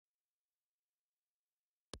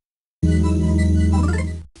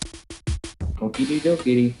Kitty do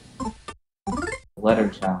kitty.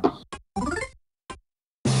 Letter's house.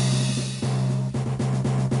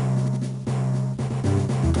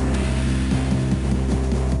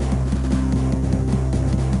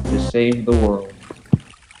 To save the world.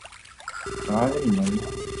 Private money.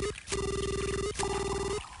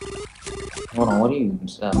 Hold on, what do you even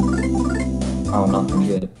sell? Oh, nothing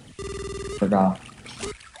good. Forgot.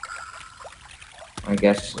 I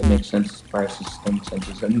guess it makes sense. Prices stink since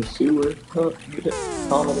it's in the sewer. Oh, get it.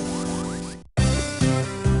 Comedy.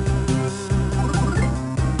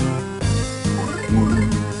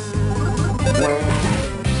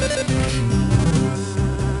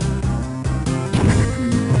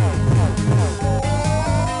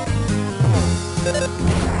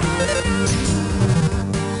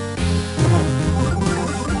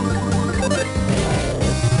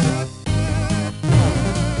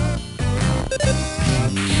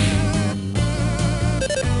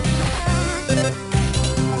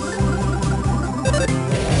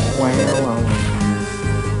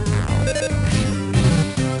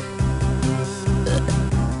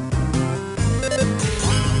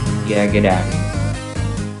 Yeah, get out of here.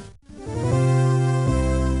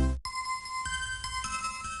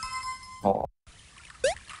 Oh.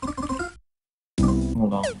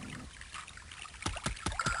 Hold on.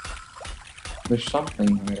 There's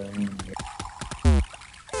something right around here.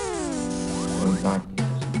 Oh, God.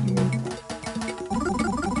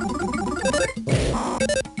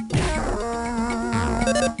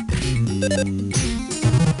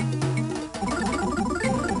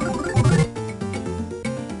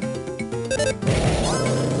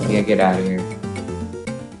 Yeah, get out of here.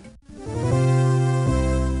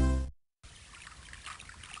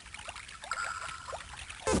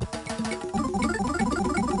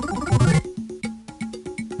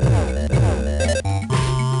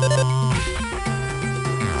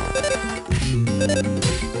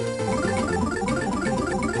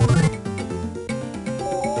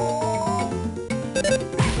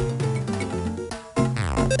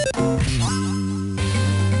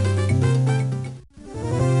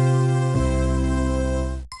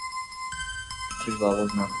 This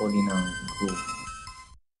level's not 49. Cool.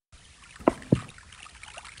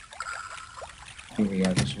 Here we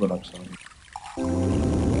go. This is what I'm saying.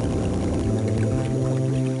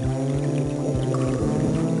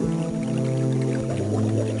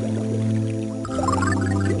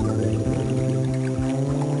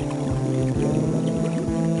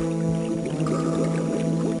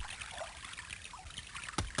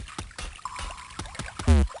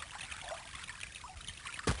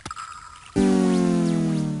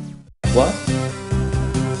 What?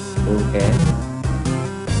 Okay.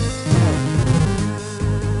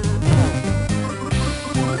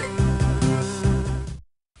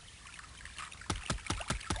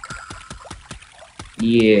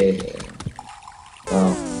 Yeah.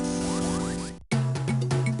 Oh.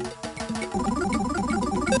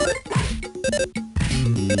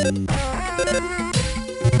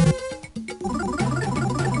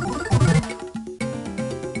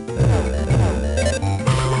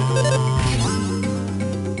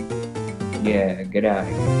 Yeah, get out of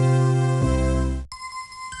here.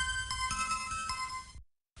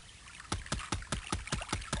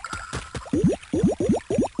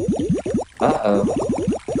 Uh-oh.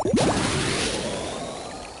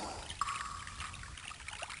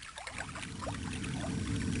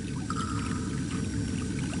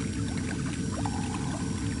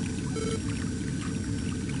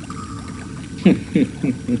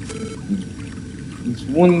 It's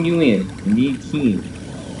one you in, and you can't.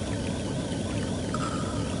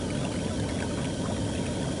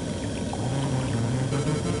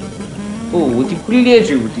 Oh, with the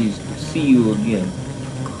pleasure with these to see you again.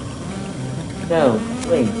 No,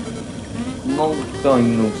 wait. Long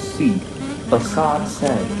time no see. Facade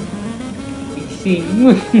said. You see,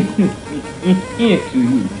 to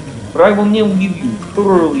you, but I will now give you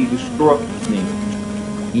thoroughly destructive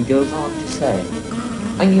names. He goes on to say,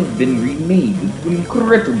 I have been remade into an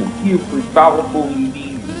incredible, fearfully powerful and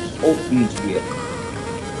dangerous ultimate.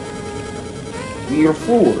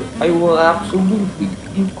 Therefore, I will absolutely,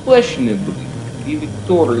 unquestionably, be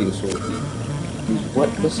victorious over you, is what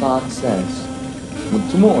Facade says.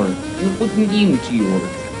 What's more, you're putting into your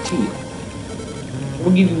shield. I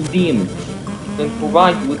will give you damage, then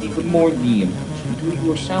provide you with even more damage until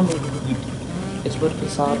you are soundly defeated. It's what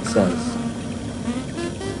Facade says.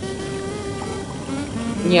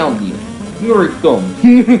 Now, dear, here it comes.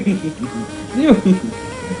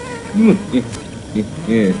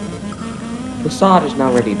 Facade is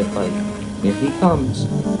now ready to fight. Here he comes.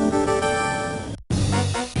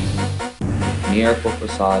 Miracle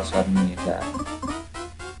Facade suddenly attacked.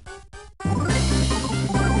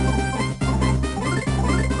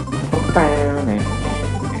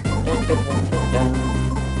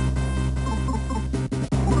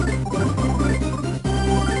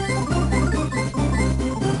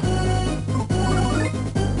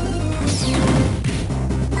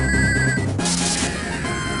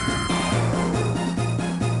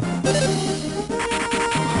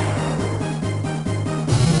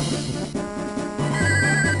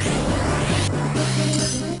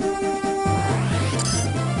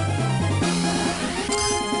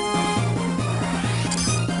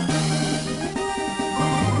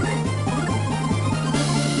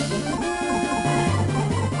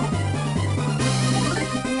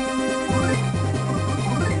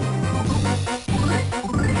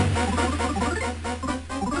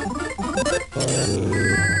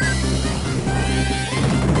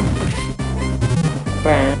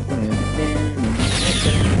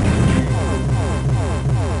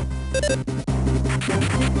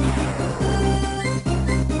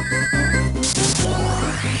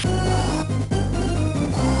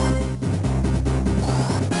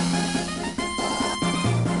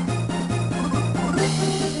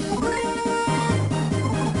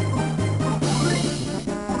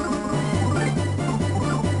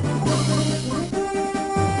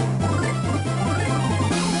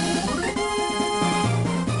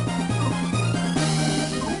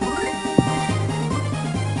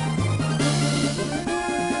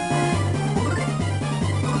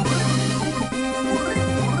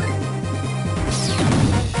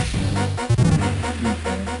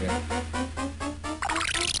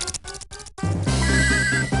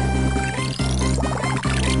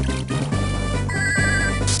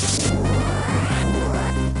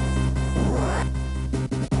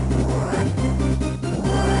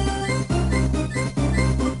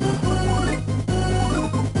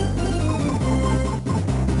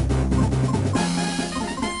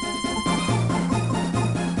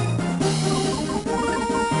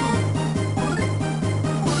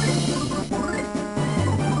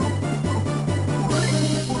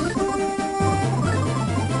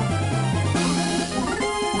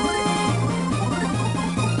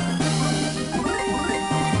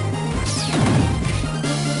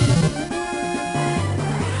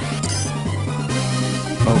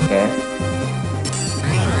 Okay.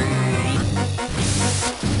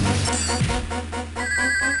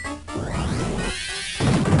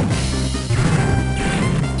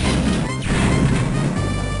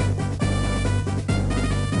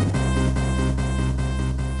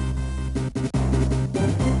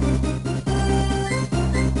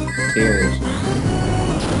 Seriously.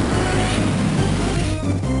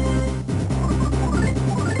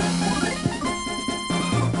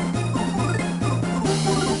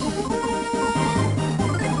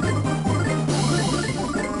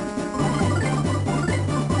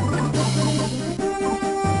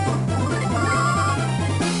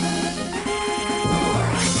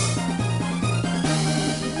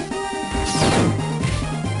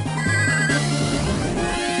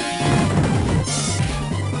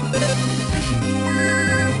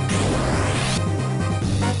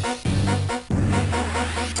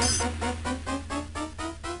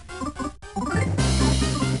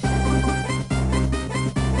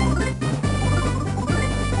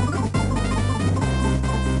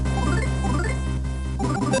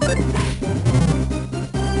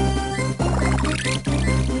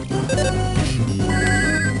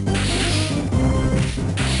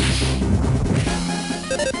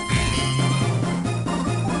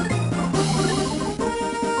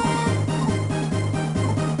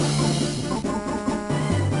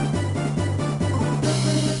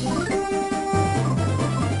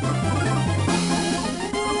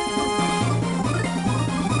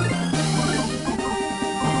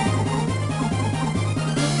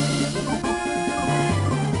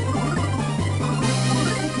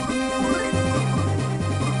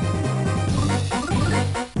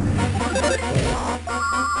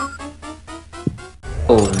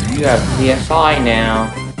 Oh, you have PSI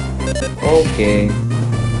now. Okay.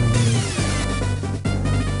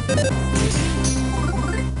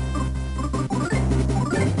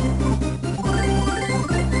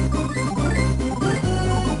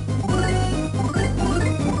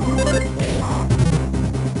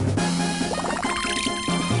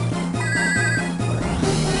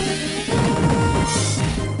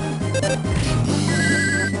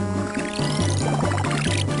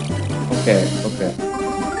 Okay, okay.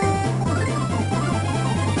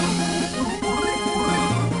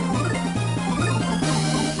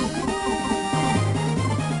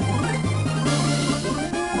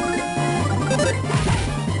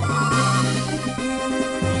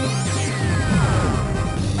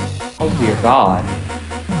 Oh dear God.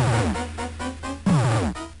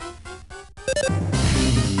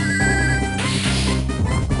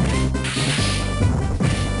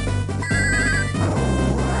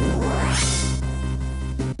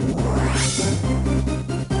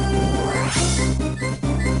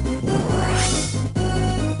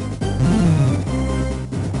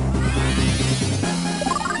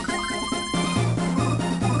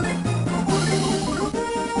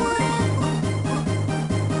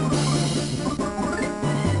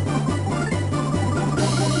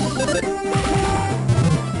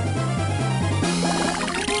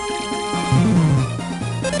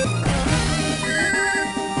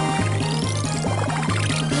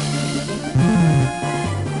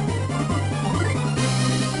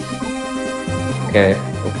 Okay,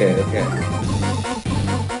 okay, okay.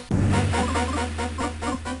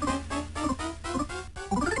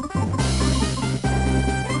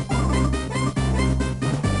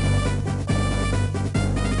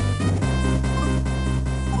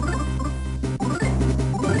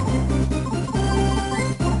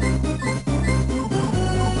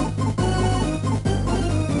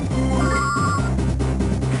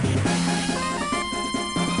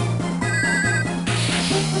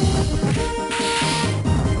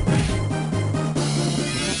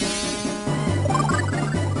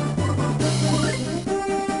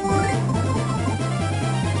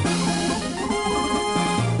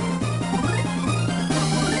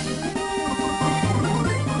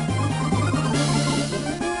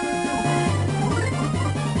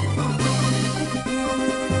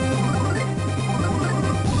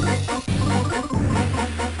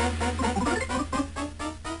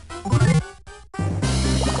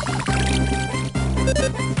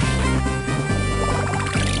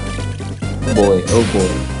 Oh boy, oh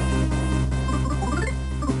boy.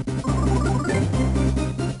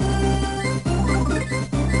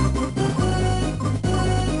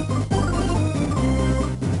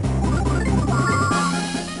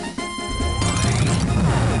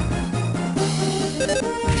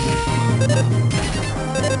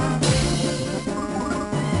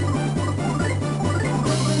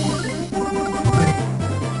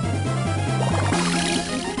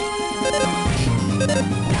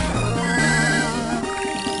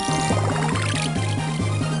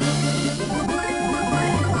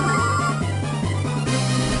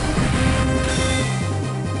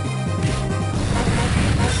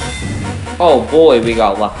 Oh boy, we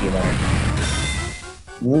got lucky there.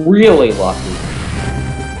 Really lucky.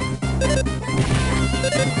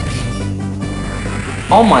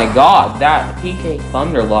 Oh my god, that PK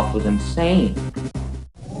Thunder luck was insane.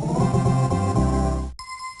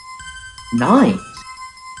 Nice.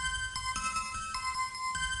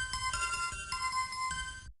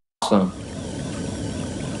 Awesome.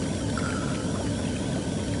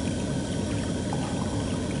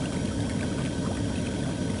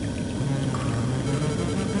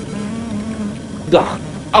 Ugh.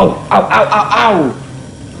 Ow, ow, ow, ow, ow!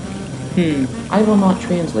 I will not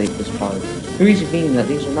translate this part. The reason being that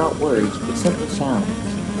these are not words, but simple sounds.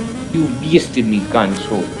 You bested me, kind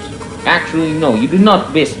souls. Actually, no, you did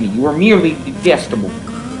not best me. You are merely detestable.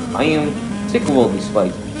 I am sick of all this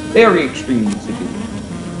fight. Very extremely sick of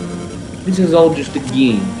it. This is all just a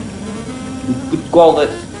game. You could call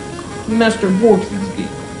it Master Forces game.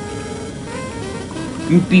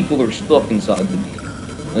 You people are stuck inside the game.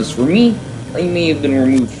 As for me, I may have been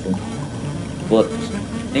removed from it, but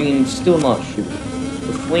I am still not sure.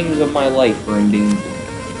 The flames of my life are in danger.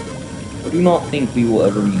 I do not think we will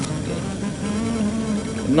ever meet again.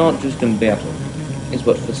 And not just in battle, is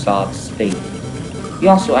what Facade stated. He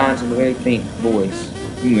also adds in a very faint voice,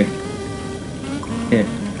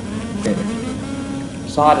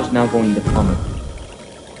 Facade is now going to comment.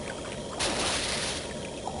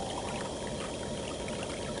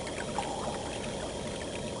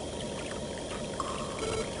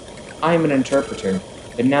 I am an interpreter,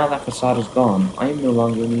 but now that Facade is gone, I am no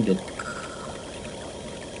longer needed.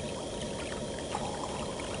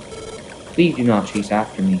 Please do not chase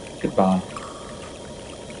after me. Goodbye.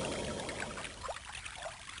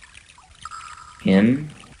 Can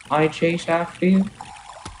I chase after you?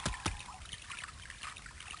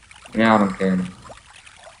 Now I don't care anymore.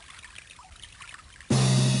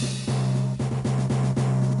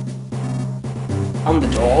 I'm the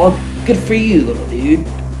dog. Good for you, little dude.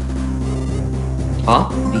 Huh?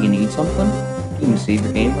 Do you need something? You can save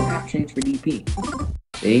your game or captions for DP.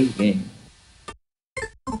 Save game.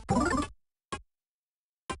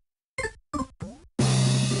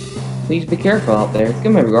 Please be careful out there.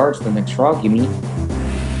 Give my regards to the next frog you meet.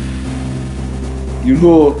 You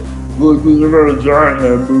know, like there's a giant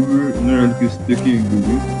hamburger and then it gets sticky and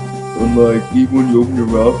gooey. And like, even when you open your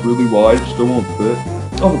mouth really wide, it still won't fit.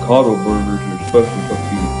 Avocado burgers are especially tough to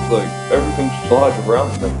eat. It's like, everything slides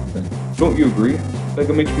around and everything. Don't you agree? Like,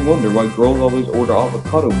 it makes me wonder why girls always order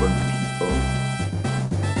avocado burgers and stuff.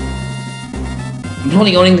 I'm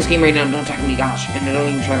totally owning this game right now, don't talk to me, gosh, and I don't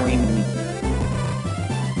even try to aim at me.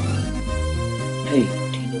 Hey,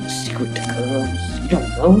 do you know the secret to girls? You don't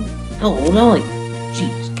know? How old are you?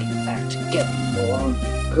 Jeez, get back together, moron.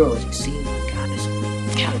 Girls, you see, goddess,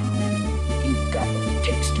 count. You've got what it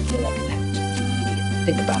takes to be like that.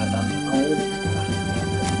 Think about it on your own. Think about it on your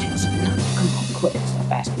own. No, come on, quit it.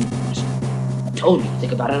 Stop asking me questions. I told you,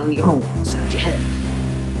 think about it on your own. Inside your head.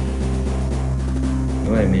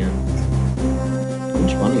 Alright, man. How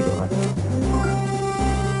much money do I have?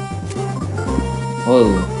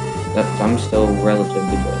 Whoa. I'm still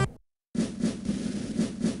relatively good.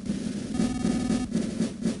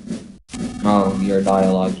 Oh, your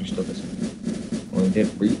dialogues are still the same. Well,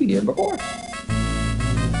 were you here before?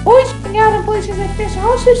 Boys hang out in places like this are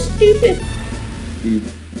all so stupid. Dude.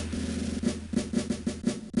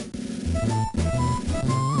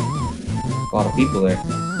 A lot of people there.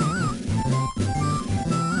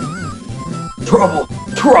 Trouble!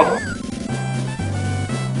 Trouble!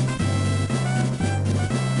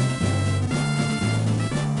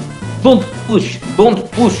 Don't push!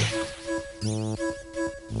 Don't push!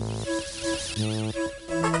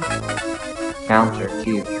 Counter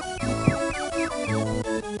Q.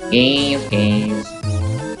 Games.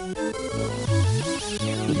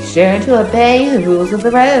 Be sure to obey the rules of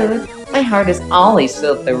the road. My heart is always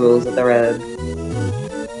filled the rules of the road.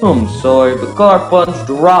 I'm sorry, but car punch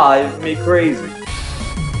drive me crazy.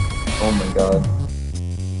 Oh my god.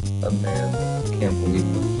 That man. Can't believe it.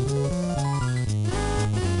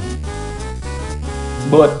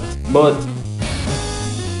 But.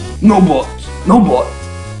 No buts. No buts.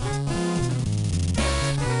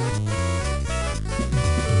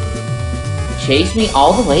 Chase me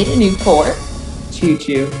all the way to Newport?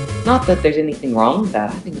 Choo-choo. Not that there's anything wrong with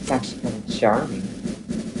that. I think it's actually kind of charming.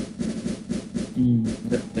 You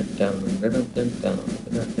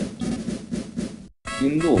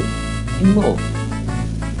know.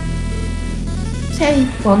 Say,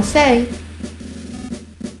 won't say.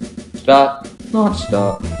 Stop. Not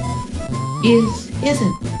stop.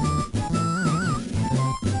 Isn't.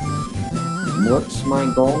 What's my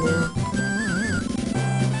goal now?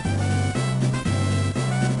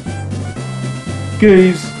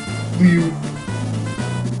 gaze, view.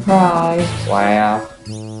 Cry. Laugh.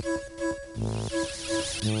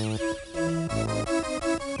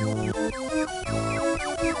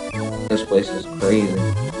 This place is crazy.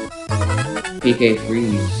 PK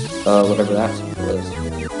freeze. Whatever that symbol is.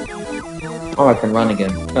 Oh, I can run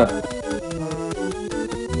again. Huh.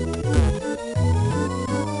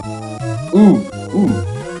 Ooh, ooh.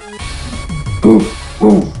 Ooh,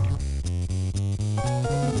 ooh.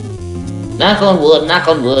 Knock on wood, knock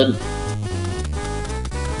on wood.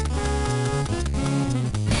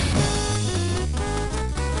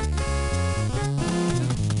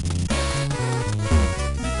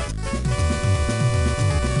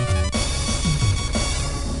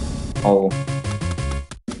 Oh.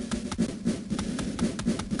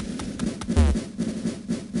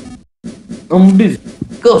 I'm busy.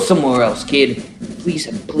 Go somewhere else, kid. Please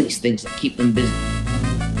have police things that keep them busy.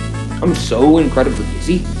 I'm so incredibly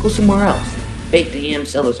busy. Go somewhere else. Fake DM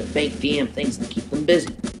sellers are fake DM things that keep them busy.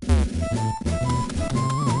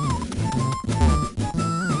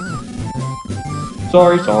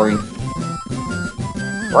 Sorry.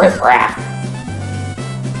 Riff raff.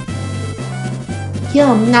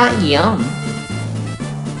 Yum, not yum.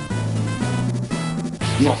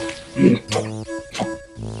 No.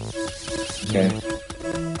 Okay.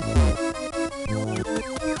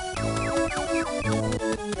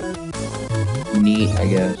 Neat, I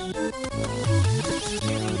guess.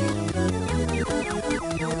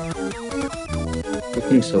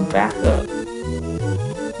 Looking so back up.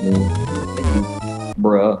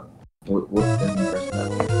 Bruh. What the press that?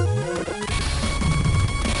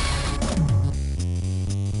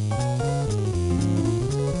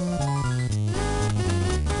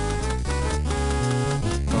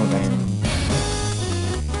 Oh damn.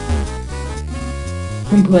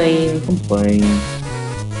 Complain.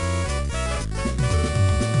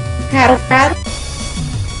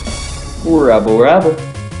 Rattle. Rabble.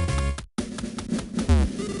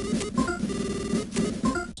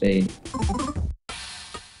 Say.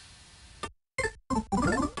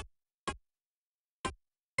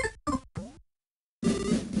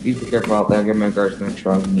 Please be careful out there. Get my guards gonna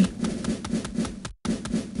try with me.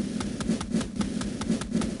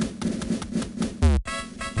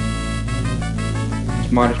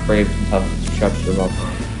 Smartest, bravest, and toughest chefs of all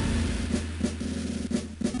time.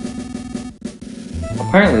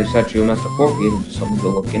 Apparently, the statue must have forfeited something to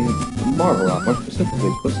look in and marvel at, more specifically,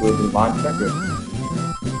 it's supposed to live in divine treasure.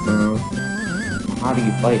 How do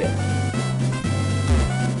you fight it?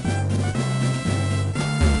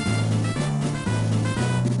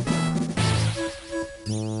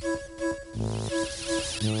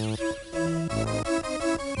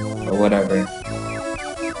 Or whatever.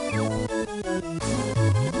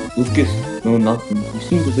 Lucas, no, nothing. You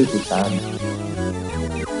seem to visit sad.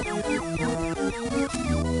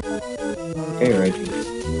 Hey, Reggie.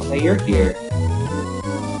 Hey, you're here.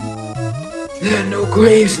 There are no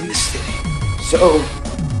graves in this city. So,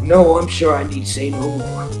 no, I'm sure I need say no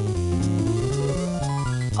more.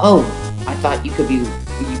 Oh, I thought you could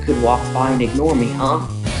walk by and ignore me, huh?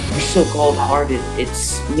 You're so cold-hearted.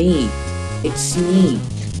 It's me.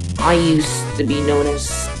 I used to be known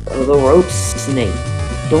as the rope snake.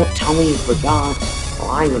 Don't tell me you forgot.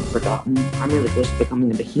 Well, I haven't forgotten. I'm really close to becoming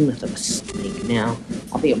the behemoth of a snake now.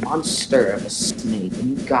 I'll be a monster of a snake,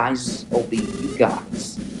 and you guys will be you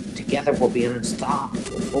guys. Together we'll be an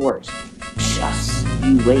unstoppable force. Just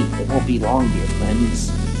you wait, it won't be long, dear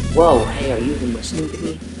friends. Whoa, hey, are you even listening to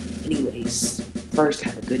me? Anyways, first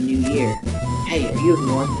have a good new year. Hey, are you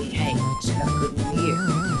ignoring me? Hey, just have a good new year.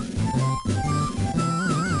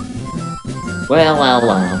 Well.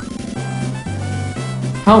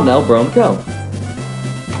 How now, Bronco?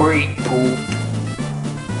 Pre-poop.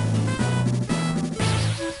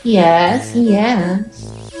 Yes.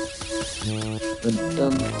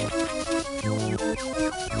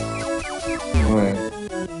 Alright.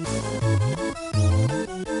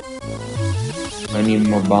 I need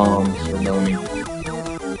more bombs for money.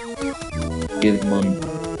 Give money.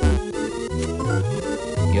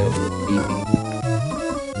 Yo, baby.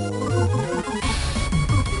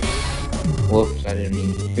 Whoops, I didn't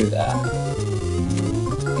mean to do that.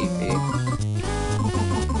 BP.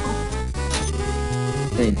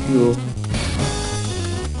 Thank you.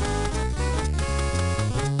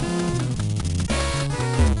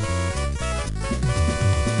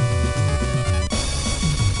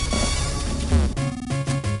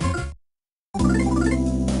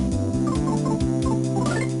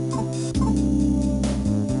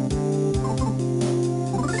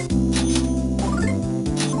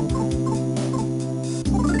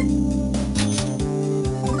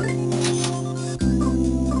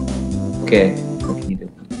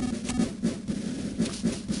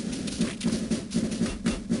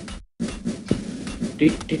 Oh,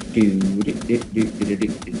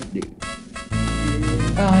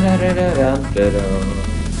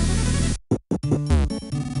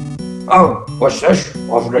 what's this?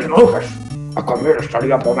 Officer Lucas. I come here to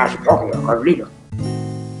study up on Macedonia, our leader.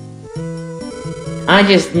 I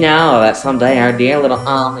just know that someday our dear little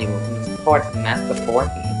army will be support the master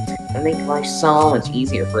beforehand and make life so much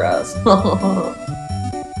easier for us.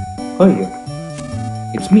 Hey,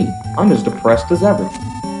 it's me. I'm as depressed as ever.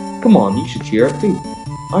 Come on, you should cheer up too.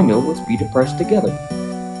 I know, let's be depressed together.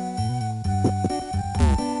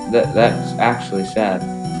 That's actually sad.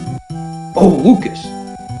 Oh, Lucas.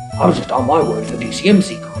 I was just on my way to the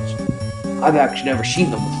DCMC concert. I've actually never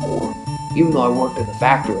seen them before, even though I worked in the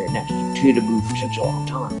factory right next to the booth for such a long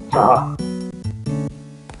time. Haha.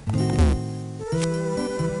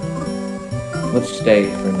 Let's stay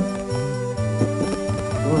for now.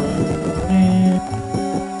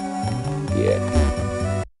 Yeah.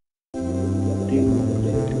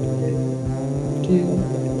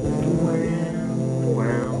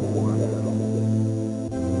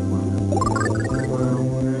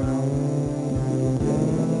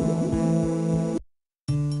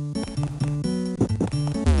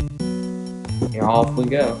 Here, off we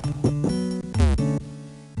go.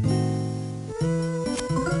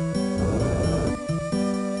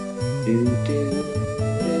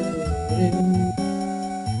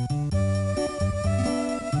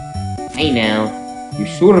 Hey now, you're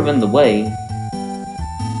sort of in the way.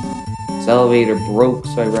 This elevator broke,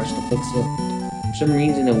 so I rushed to fix it. For some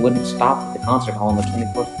reason, it wouldn't stop at the concert hall on the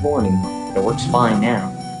 24th floor anymore, but it works fine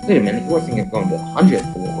now. Wait a minute, you were thinking of going to the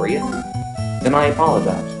 100th floor, were you? Then I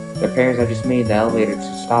apologize. The repairs I just made the elevator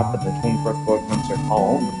to stop at the 24th floor concert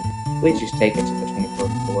hall only. Please just take it to the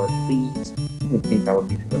 24th floor, please. I would think that would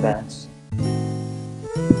be for the best.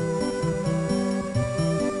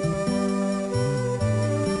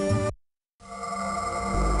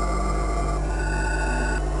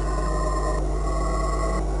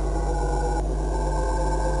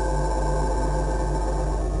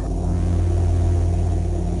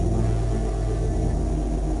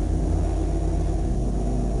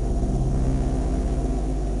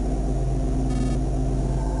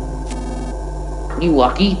 You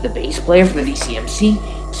Lucky, the bass player for the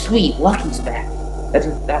DCMC? Sweet, Lucky's back. That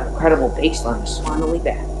incredible bass line is finally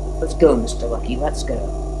back. Let's go, Mr. Lucky, let's go.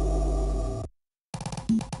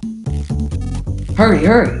 Hurry,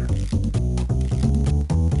 hurry!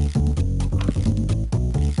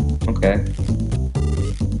 Okay.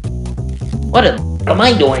 What am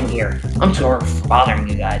I doing here? I'm sorry for bothering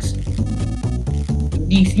you guys. The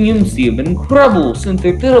DCMC have been incredible since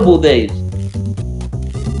their terrible days.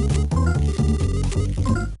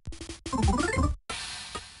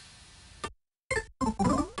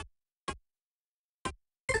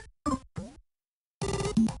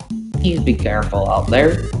 Please be careful out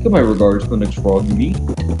there. Give my regards to the next frog you meet.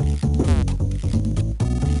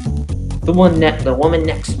 The woman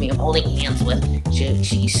next to me I'm holding hands with,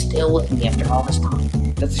 she's still with me after all this time.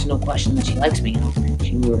 There's no question that she likes me,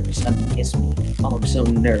 She were suddenly to kiss me. Oh, I'm so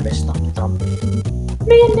nervous, thump thump.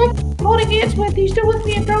 Me and Nick holding hands with, he's still with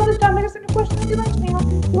me after all this time. There's no question that she likes me,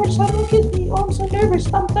 You were suddenly to kiss me. Oh, I'm so nervous,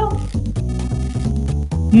 thump thump.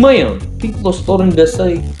 Man, people are starting to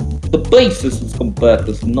say the bassist has come back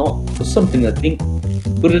as not for something I think.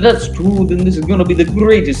 But if that's true, then this is gonna be the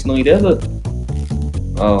greatest night ever.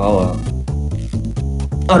 Oh, hello.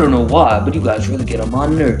 I don't know why, but you guys really get on my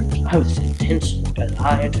nerves. I was intense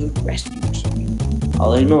desire to rescue something.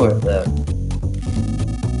 I'll ignore it though.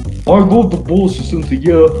 I love the bosses and say,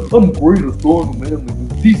 yeah, I'm great at throwing a man like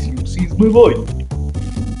this. DCMC's my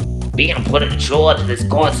life. Being put in charge of this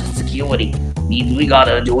constant security means we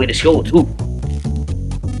gotta enjoy the show too.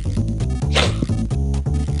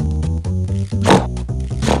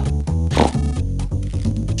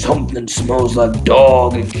 Something smells like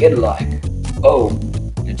dog and kid-like. Oh,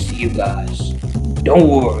 it's you guys. Don't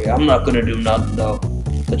worry, I'm not gonna do nothing though.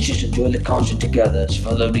 Let's just enjoy the concert together as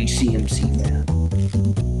fellow DCMC fans.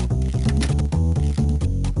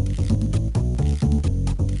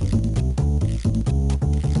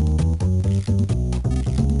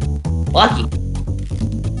 Lucky.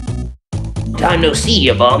 Time no see,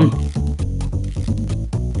 you bum.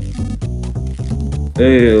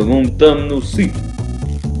 Hey, long time no see.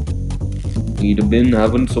 We'd been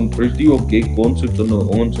having some pretty okay concerts on our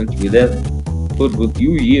own since we left. But with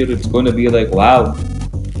you here, it's gonna be like, wow.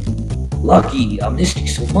 Lucky, I missed you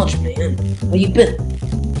so much, man. How you been?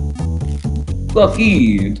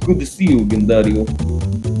 Lucky, it's good to see you again, Dario.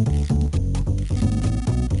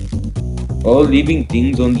 All living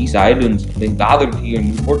things on these islands have been gathered here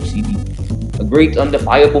in Newport City. A great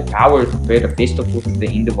undefiable power to prepare a festival for the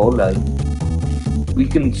end of all life. We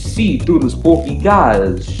can see through this porky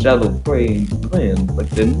guy's shallow praying plans like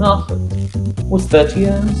they're nothing. What's that, he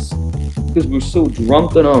asks? Because we're so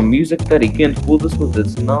drunk on our music that he can't fool us with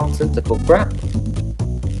his nonsensical crap?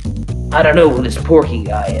 I don't know who this Porky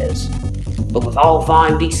guy is, but with all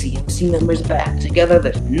 5 DCMC members back together,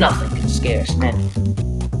 there's nothing can scare us now.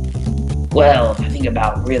 Well, if I think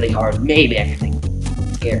about it really hard, maybe I can think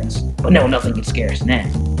can scare us. But no, nothing can scare us now.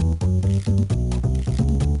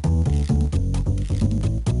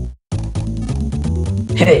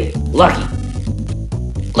 Hey, Lucky!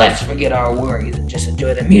 Let's forget our worries and just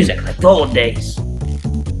enjoy the music like the old days.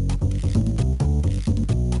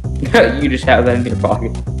 You just have that in your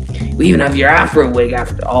pocket. We even have your afro wig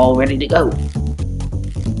after all ready to go.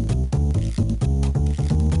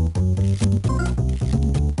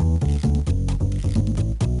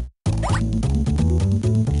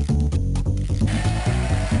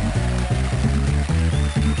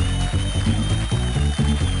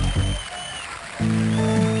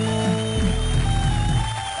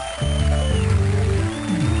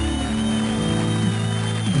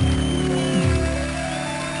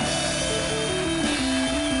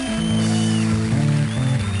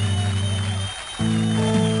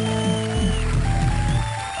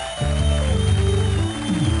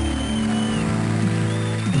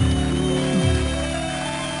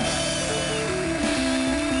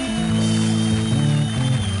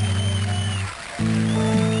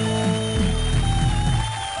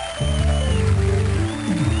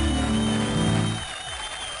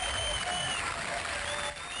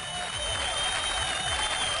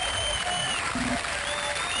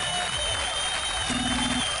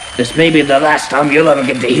 This may be the last time you'll ever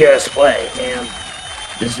get to hear us play, and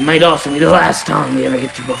this might also be the last time we ever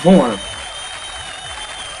get to perform.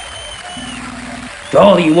 To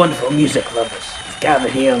all you wonderful music lovers who've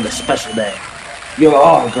gathered here on this special day, you're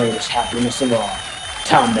our greatest happiness of all.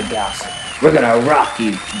 Time to gossip. We're gonna rock you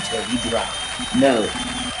until you drop. No,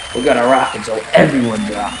 we're gonna rock until everyone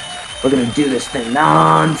drops. We're gonna do this thing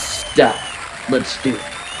non-stop. Let's do it.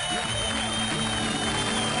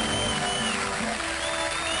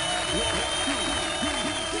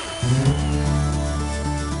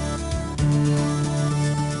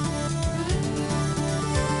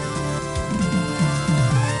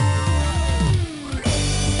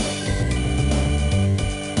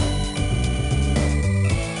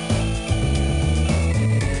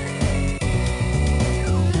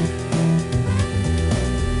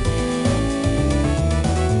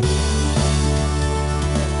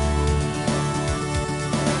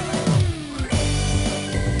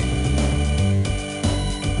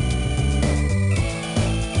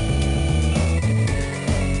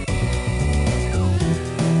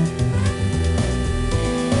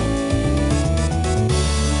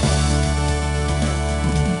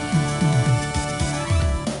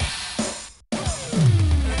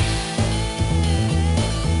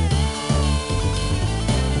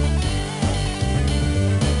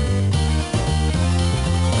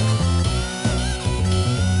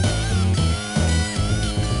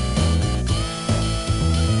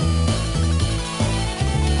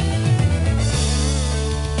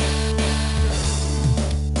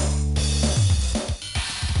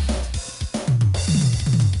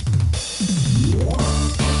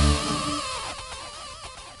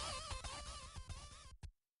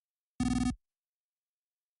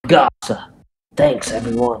 Gossa. Thanks,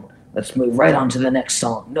 everyone. Let's move right on to the next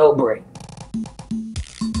song. No break.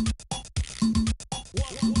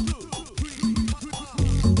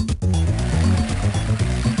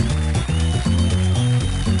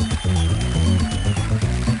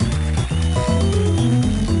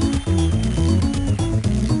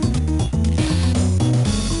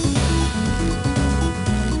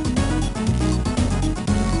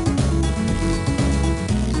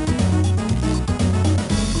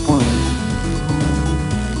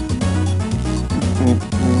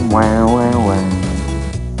 Wow, wow, wow.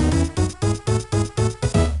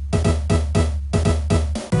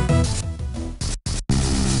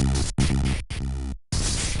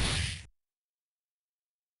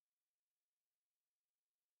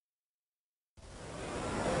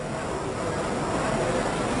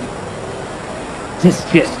 This.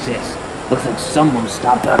 Looks like someone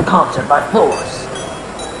stopped our concert by force.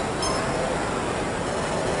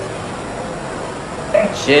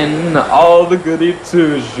 Attention, all the goody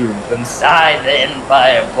two-shoes inside the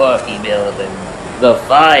Empire Porky building. The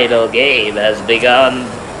final game has begun.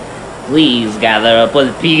 Please gather up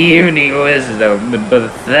with puny wisdom and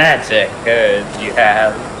pathetic courage you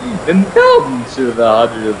have, and come to the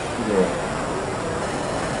 100th floor.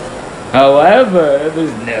 However,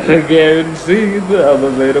 there's no guarantee the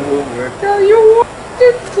elevator will work how you want.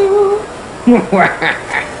 soon.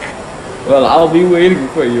 Well, I'll be waiting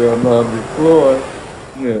for you on the floor.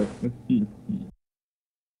 Yeah.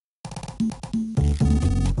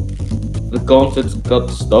 The concert's got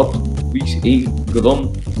stopped. We ain't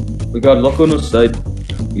gone. We got luck on our side.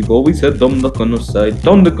 We've always had dumb luck on our side.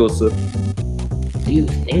 Down the gossip. Do you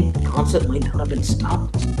think the concert might not have been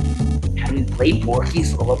stopped? Had we played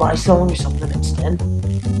Porky's lullaby song or something instead?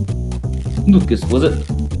 Lucas, was it?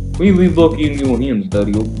 We leave Lucky in your hands,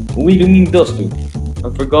 Daddy-o. We do mean Duster. I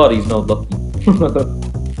forgot he's not lucky.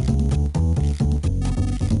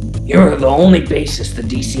 You're the only bassist the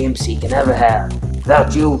DCMC can ever have.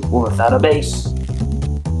 Without you, or without a bass.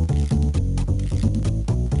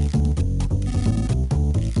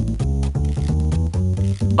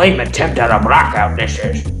 I'm attempting a blackout, this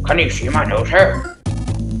is. Can you see my nose hair?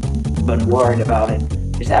 But worried about it.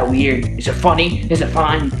 Is that weird? Is it funny? Is it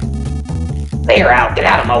fine? Clear out, get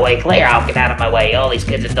out of my way, clear out, get out of my way. All these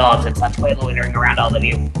kids and dogs and such way loitering around all of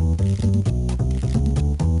you.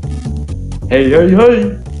 Hey, hey,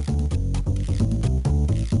 hey!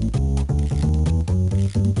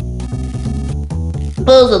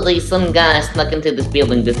 Supposedly, some guy snuck into this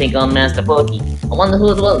building to take on Master Porky. I wonder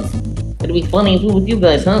who it was. It'd be funny if it was you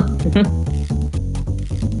guys, huh?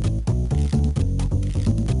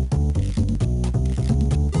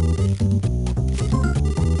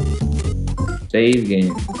 Save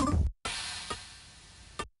game.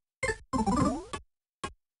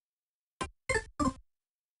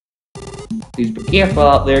 Please be careful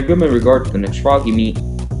out there. Give me regard to the next frog you meet.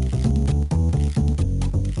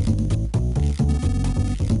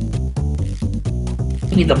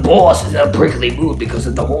 Maybe the boss is in a prickly mood because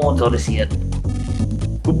of the horns on his head.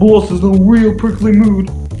 The boss is in a real prickly mood.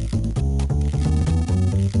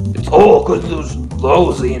 It's all because those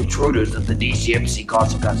lousy intruders at the DCMC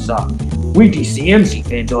concert got stopped. We DCMC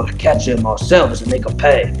fans ought to catch them ourselves and make them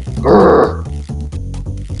pay. Grrr.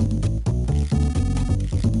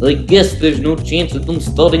 I guess there's no chance of them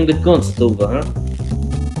starting the concert over, huh?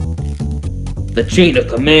 The chain of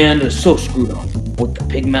command is so screwed up. What the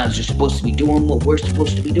pigmans are supposed to be doing, what we're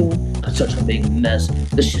supposed to be doing, it's such a big mess.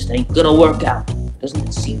 This just ain't gonna work out. Doesn't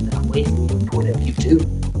it seem that way from your point of view too?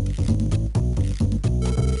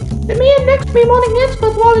 The man next to me wanting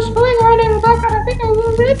insults while he's filling around in the background. I think I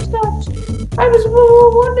was red stops. I was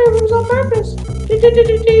wondering if it was on purpose. Did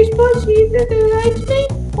you suppose he likes me?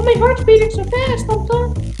 Oh, my heart's beating so fast,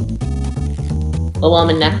 The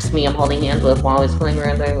woman next to me I'm holding hands with while he's playing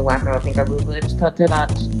around there in the background. I think I moved lips cut to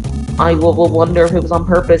that. I will wonder if it was on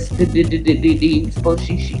purpose. Did you suppose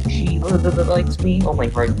she likes me? Oh, my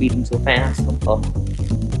heart beating so fast.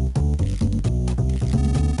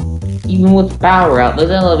 Even with the power out, this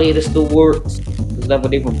elevator still works. Is that what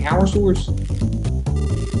they from power source?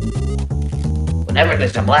 Whenever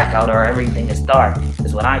there's a blackout or everything is dark,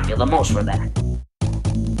 is when I feel the most for that.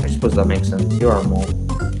 I suppose that makes sense. You're a mole.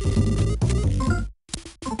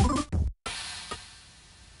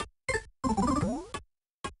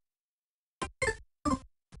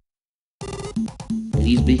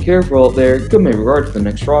 Please be careful out there. Give me regard to the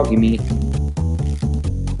next frog you meet.